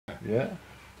Yeah.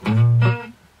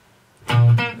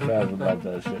 Faz about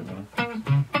that shit, man.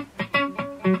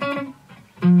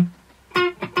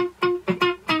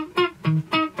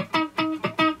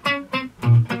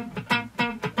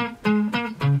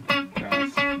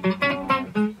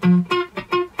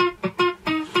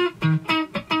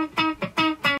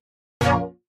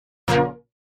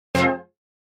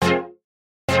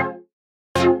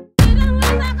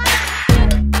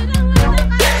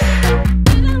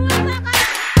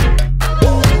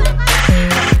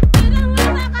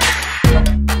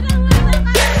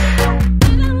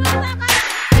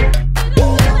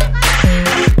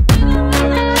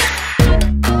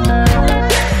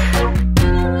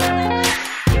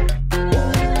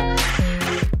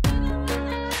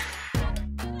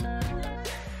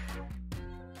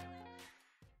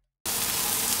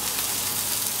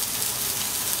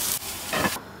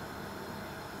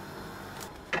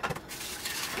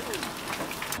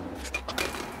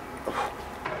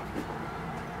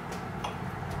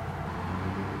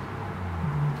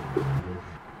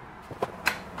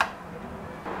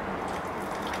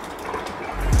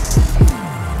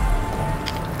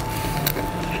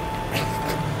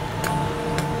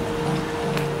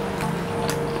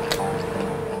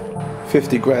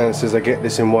 $50 grand says I get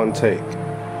this in one take.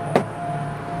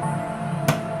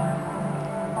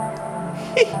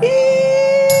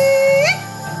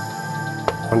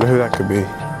 Wonder who that could be.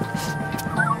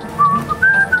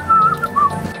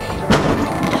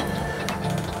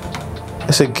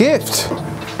 It's a gift.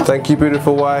 Thank you,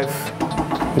 beautiful wife,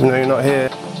 even though you're not here.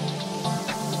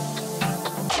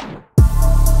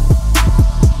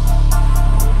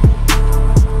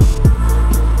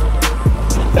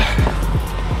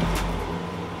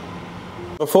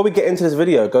 Before we get into this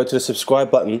video, go to the subscribe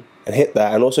button and hit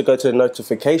that, and also go to the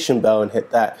notification bell and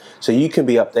hit that so you can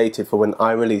be updated for when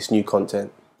I release new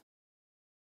content.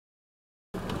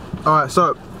 Alright,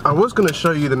 so I was going to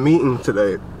show you the meeting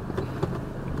today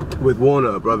with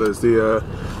Warner Brothers,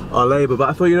 our label, but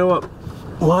I thought, you know what,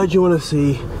 why do you want to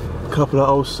see a couple of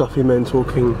old stuffy men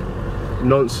talking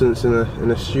nonsense in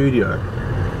a studio?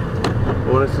 I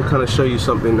wanted to kind of show you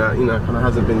something that, you know, kind of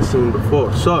hasn't been seen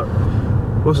before. So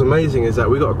what's amazing is that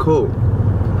we got a call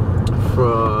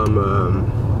from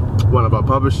one of our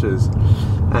publishers,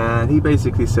 and he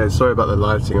basically said, sorry about the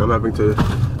lighting, I'm having to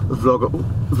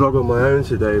vlog on my own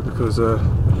today because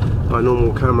my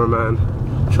normal cameraman,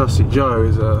 Trusty Joe,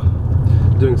 is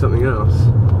doing something else.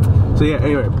 So yeah,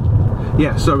 anyway,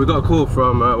 yeah, so we got a call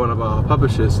from one of our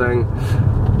publishers saying,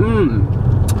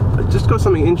 I just got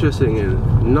something interesting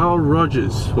in. Nile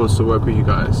Rodgers wants to work with you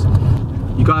guys.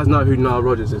 You guys know who Nile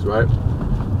Rodgers is, right?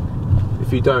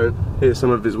 If you don't, here's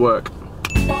some of his work.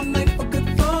 All night for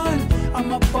good fun.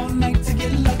 I'm up all night to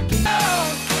get lucky.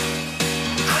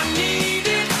 I need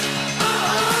it.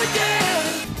 Oh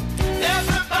yeah.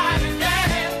 Everybody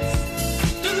dance.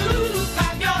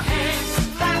 Clap your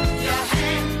hands. Clap your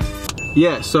hands.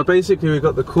 Yeah, so basically we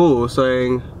got the call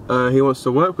saying he wants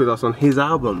to work with us on his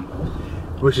album,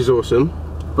 which is awesome.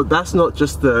 But that's not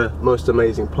just the most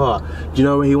amazing part. Do you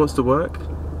know where he wants to work?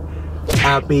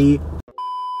 Abbey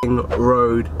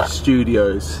Road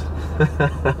Studios.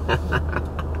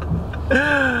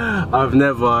 I've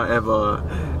never ever.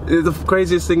 The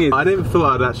craziest thing is, I didn't feel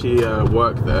I'd actually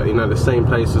work there. You know, the same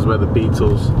places where the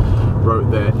Beatles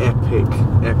wrote their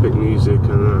epic music,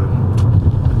 and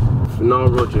Nile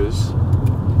Rodgers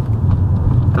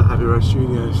at Abbey Road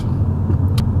Studios.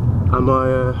 Am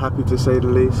I happy to say the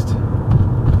least?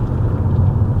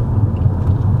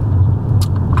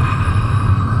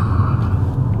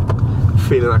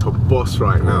 Feeling like a boss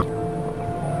right now.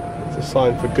 It's a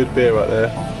sign for good beer right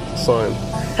there. It's a sign.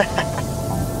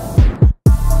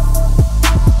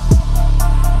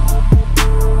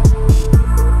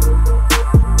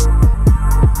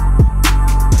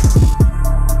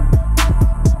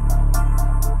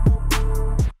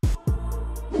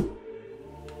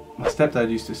 My stepdad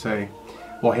used to say,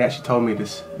 well, he actually told me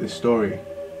this story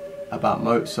about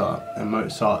Mozart, and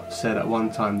Mozart said at one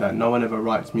time that no one ever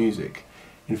writes music.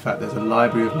 In fact, there's a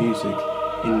library of music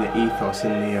in the ethos,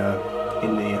 in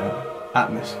the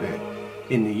atmosphere,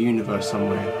 in the universe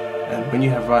somewhere. And when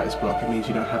you have writer's block, it means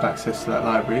you don't have access to that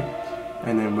library.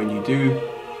 And then when you do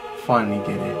finally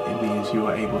get it, it means you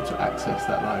are able to access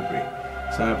that library.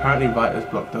 So apparently writer's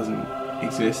block doesn't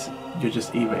exist. You're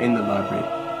just either in the library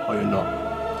or you're not.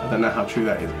 I don't know how true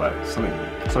that is, but it's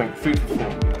something food for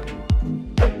thought.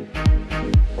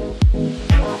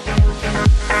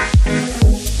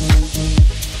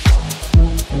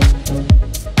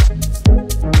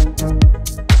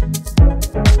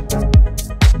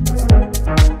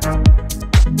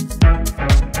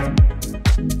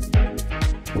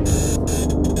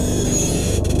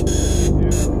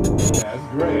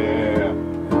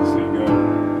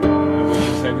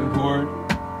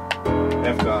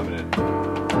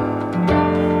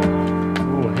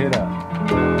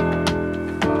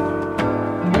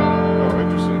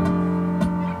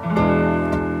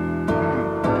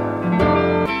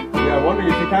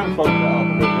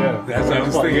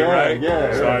 sing it, right?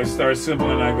 Yeah. So I start simple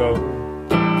and I go.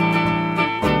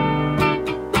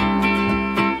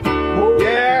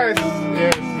 Yes,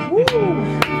 yes, woo,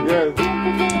 yes.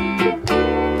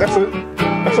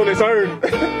 That's on its own.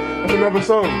 That's another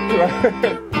song.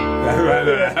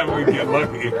 Right, we get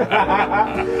lucky.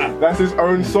 That's his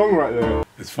own song right there.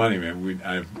 It's funny, man.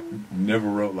 I never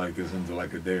wrote like this until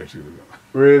like a day or two ago.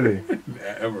 Really?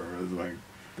 Ever. It was like,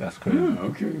 That's crazy.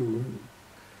 okay.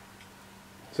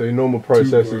 So your normal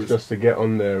process is just to get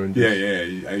on there and just...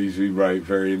 Yeah. I usually write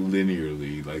very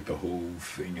linearly, like the whole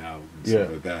thing out and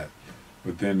stuff like that.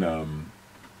 But then,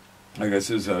 like I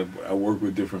said, I work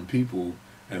with different people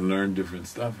and learn different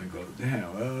stuff and go,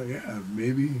 damn, well, yeah,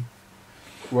 maybe.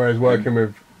 Whereas working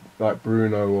with like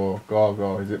Bruno or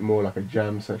Gaga, is it more like a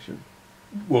jam session?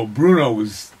 Well, Bruno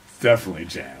was definitely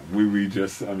jam. We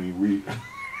just, I mean, we.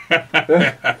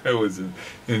 That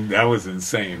was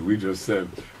insane. We just said,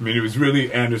 I mean, it was really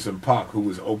Anderson .Paak who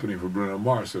was opening for Bruno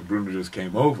Mars, so Bruno just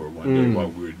came over one day while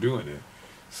we were doing it.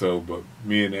 So, but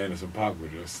me and Anderson .Paak were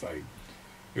just like,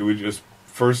 it would just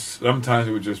sometimes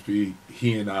it would just be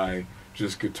he and I,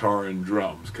 just guitar and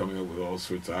drums, coming up with all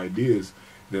sorts of ideas.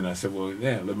 Then I said, well,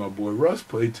 yeah, let my boy Russ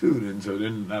play too. And so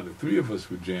then now the three of us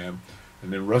would jam,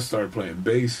 and then Russ started playing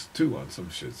bass too on some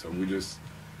shit. So it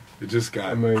just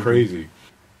got crazy.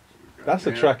 That's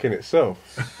a track in itself.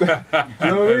 You know what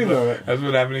I mean, though? That's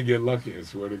what happened to Get Lucky, I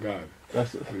swear to God.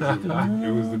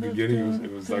 It was the beginning,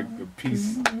 it was like the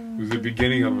piece, it was the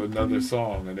beginning of another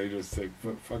song, and they just said,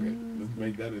 fuck it, let's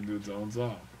make that into its own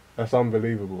song. That's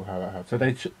unbelievable how that happened. So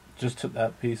they just took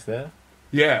that piece there?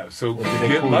 Yeah, so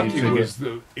Get Lucky was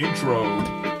the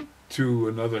intro to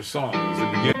another song. It was the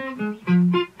beginning.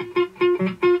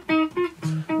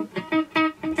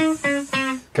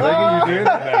 Can I get you doing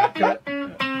that?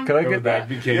 Can I get that?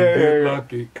 Became Get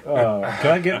Lucky. Can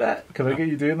I get that? Can I get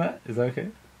you doing that? Is that okay?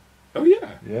 Oh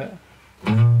yeah. Yeah.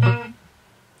 I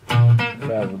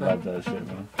would love that shit,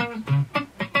 man.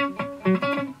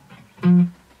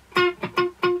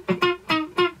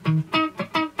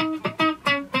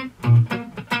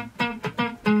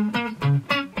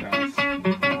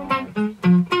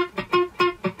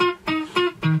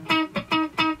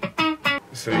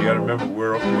 So you gotta remember,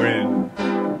 we're in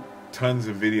tons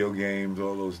of video games,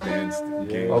 all those dance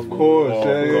games. Of course,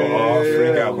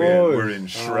 freak out. We're in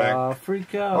Shrek.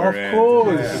 Freak out. Of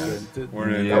course. We're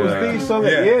in. That was the song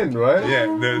at the end, right? Yeah.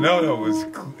 No.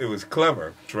 It was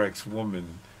clever. Shrek's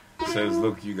woman says,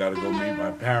 "Look, you gotta go meet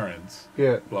my parents."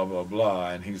 Yeah. Blah blah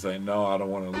blah, and he's like, "No, I don't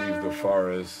want to leave the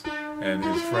forest." And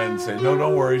his friends say, "No,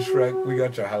 don't worry, Shrek. We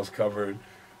got your house covered.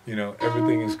 You know,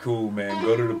 everything is cool, man.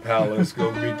 Go to the palace,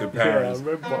 go meet the parents.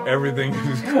 Everything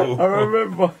is cool." I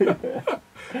remember.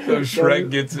 So Shrek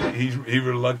gets it. He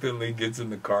reluctantly gets in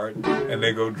the cart, and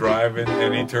they go driving,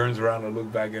 and he turns around and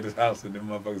look back at his house, and them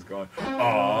motherfuckers going,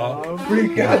 "Aw,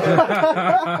 freak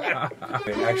out."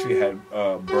 They actually had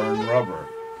burn rubber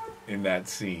in that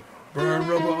scene. Burn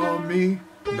rubber on me.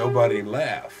 Nobody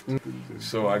laughed.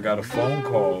 So I got a phone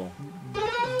call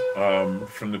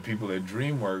from the people at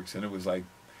DreamWorks, and it was like,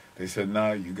 they said,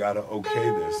 "Nah, you gotta okay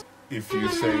this. If you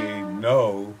say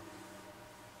no,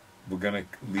 we're gonna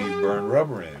leave burn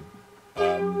rubber in.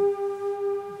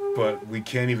 But we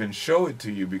can't even show it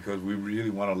to you because we really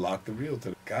want to lock the reel to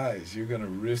the guys. You're gonna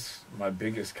risk my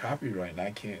biggest copyright, and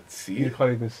I can't see You it."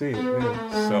 can't even see it.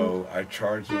 Yeah. So I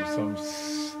charged them some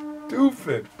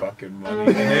stupid fucking money,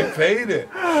 and they paid it.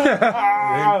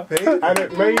 And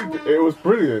it was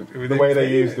brilliant, the way they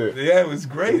used it. Yeah, it was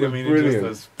great. It was brilliant. In just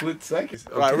a split second.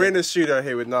 Right, we're in the studio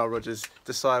here with Nile Rodgers,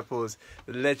 Disciples,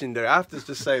 the legendary. I have to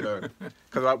just say though,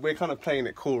 because like, we're kind of playing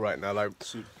it cool right now, like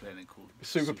Super playing it cool.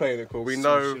 super playing it cool. We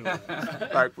know,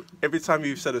 like every time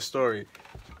you've said a story,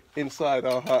 inside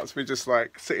our hearts we're just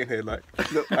like sitting here like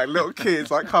little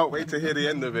kids. I can't wait to hear the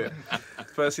end of it.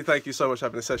 Firstly, thank you so much for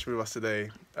having a session with us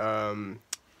today.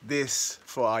 This,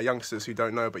 for our youngsters who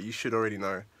don't know, but you should already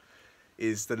know,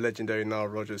 is the legendary Nile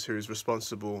Rodgers, who is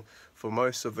responsible for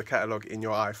most of the catalogue in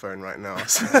your iPhone right now.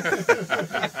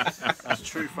 That's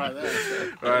truth right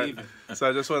there. Right. So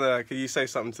I just want to, can you say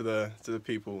something to the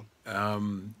people?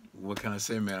 What can I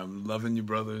say, man? I'm loving you,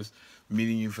 brothers.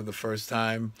 Meeting you for the first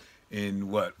time in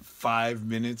 5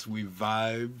 minutes. We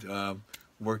vibed.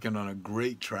 Working on a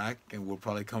great track, and we'll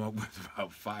probably come up with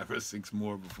about 5 or 6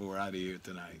 more before we're out of here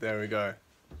tonight. There we go.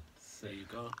 There you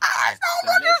go.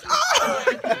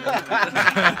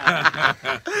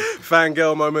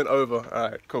 Fangirl moment over. All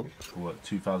right, cool. What,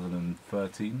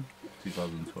 2013,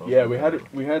 2012? Yeah, we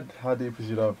had How Deep Is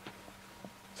Your Love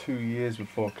 2 years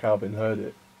before Calvin heard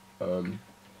it, and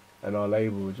our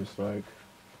label was just like,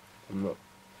 I'm not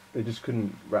they just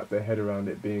couldn't wrap their head around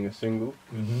it being a single.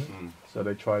 So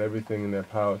they tried everything in their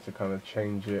power to kind of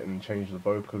change it and change the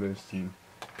vocalist, and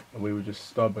we were just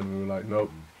stubborn. We were like,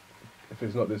 nope, if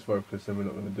it's not this vocalist, then we're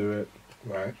not going to do it.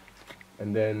 Right.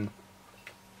 And then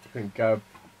I think Gab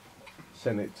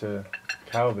sent it to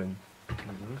Calvin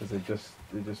because they just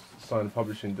signed a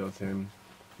publishing deal to him.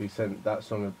 He sent that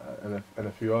song and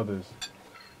a few others.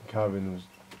 Calvin was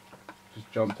just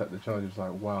jumped at the challenge. He was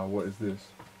like, wow, what is this?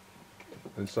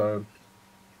 And so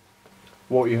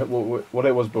what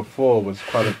it was before was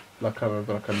kind of like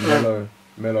a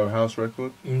mellow house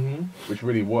record, which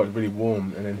really was really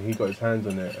warm. And then he got his hands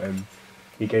on it and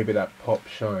he gave it that pop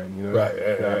shine, you know. Right.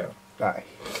 That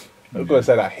I was gonna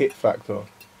say that hit factor.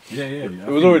 Yeah. It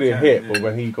was already a hit, but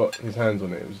when he got his hands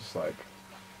on it, it was just like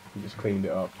he just cleaned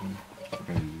it up.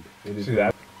 And it is. See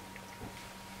that?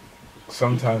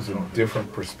 Sometimes a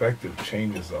different perspective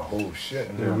changes the whole shit.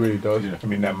 It really does. I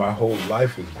mean, that my whole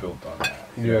life is built on that.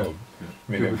 You know?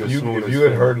 I mean, People if you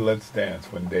had heard Let's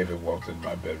Dance when David walked in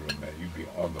my bedroom, man, you'd be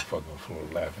on the fucking floor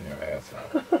laughing your ass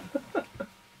out.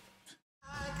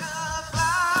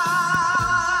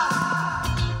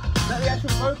 The actual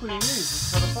vocal you use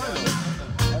is kind of final.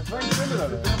 That's very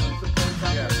similar.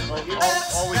 Yeah,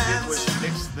 all we did was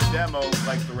mix the demo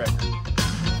like the record.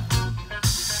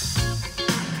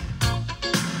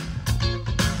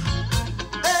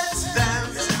 Let's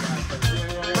dance,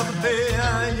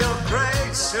 fulfill your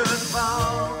grace should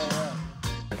fall.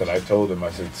 That I told him,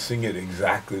 I said, sing it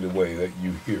exactly the way that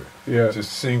you hear it. Yeah.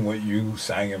 Just sing what you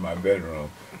sang in my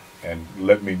bedroom and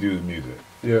let me do the music.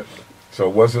 Yeah. So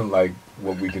it wasn't like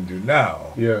what we can do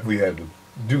now. Yeah. We had to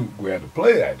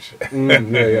play that shit. Yeah, It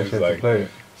was you had to play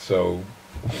it. So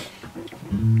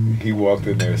he walked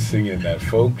in there singing that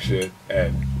folk shit,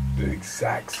 and the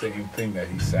exact same thing that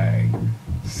he sang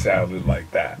sounded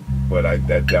like that. But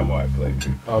that demo I played.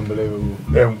 Unbelievable.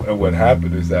 And what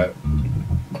happened is that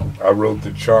I wrote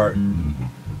the chart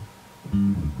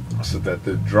so that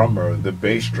the drummer, the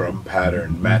bass drum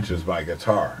pattern matches my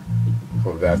guitar.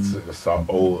 So that's some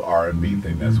old R&B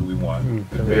thing. That's what we want.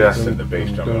 The bass and the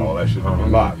bass drum and all that shit to be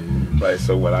locked. Right?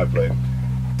 So when I play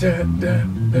dun,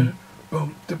 dun, dun,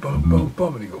 boom, da, boom, boom,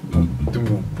 boom, and he go boom, da,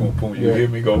 boom, boom, boom, you hear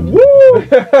me go woo!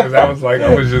 Because I was like,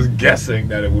 I was just guessing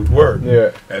that it would work.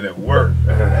 Yeah. And it worked.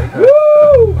 And I'm like,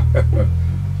 woo!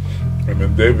 And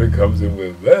then David comes in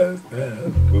with let's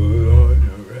dance, put on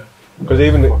your rap. Because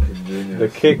even the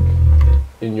kick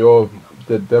in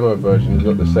the demo version has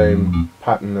got the same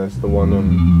pattern as the one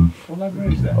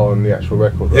on the actual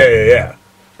record. Right? Yeah.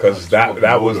 Because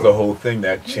that was the whole thing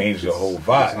that changed the whole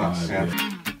vibe.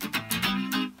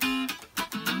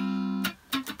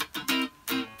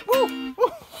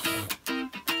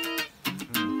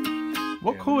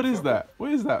 What chord is that?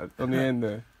 What is that on the end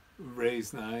there?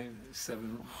 Raise 9,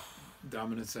 7,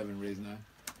 dominant 7, raise 9.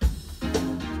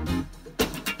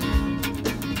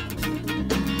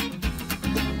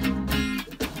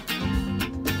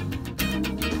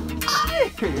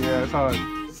 Yeah, it's hard.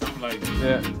 Something like that.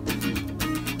 Yeah.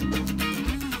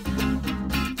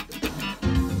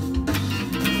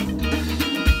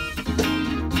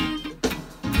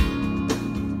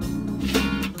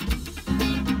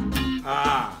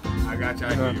 I got you. I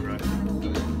hear you, right?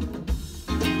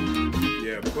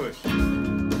 Yeah, push.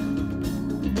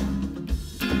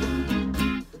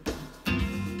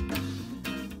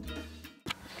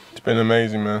 It's been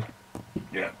amazing, man.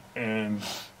 Yeah, and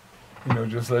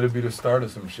just let it be the start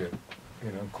of some shit.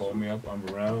 Call me up. I'm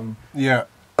around. Yeah.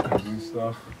 And do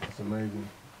stuff. It's amazing.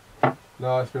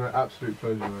 No, it's been an absolute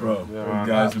pleasure, man. Bro, yeah, you man,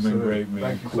 guys have been absolutely. great, man.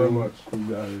 Thank you Cool. so much, you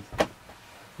guys.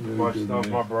 Really Much good, stuff,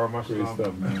 man. my bro. Much Great stuff.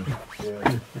 stuff, man.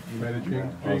 Yeah. You made a dream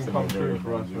Awesome, come true man.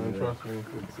 for us, man. Yeah. Trust me.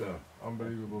 Good stuff.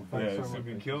 Unbelievable. Yeah, Thanks so it's much.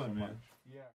 been killing, man.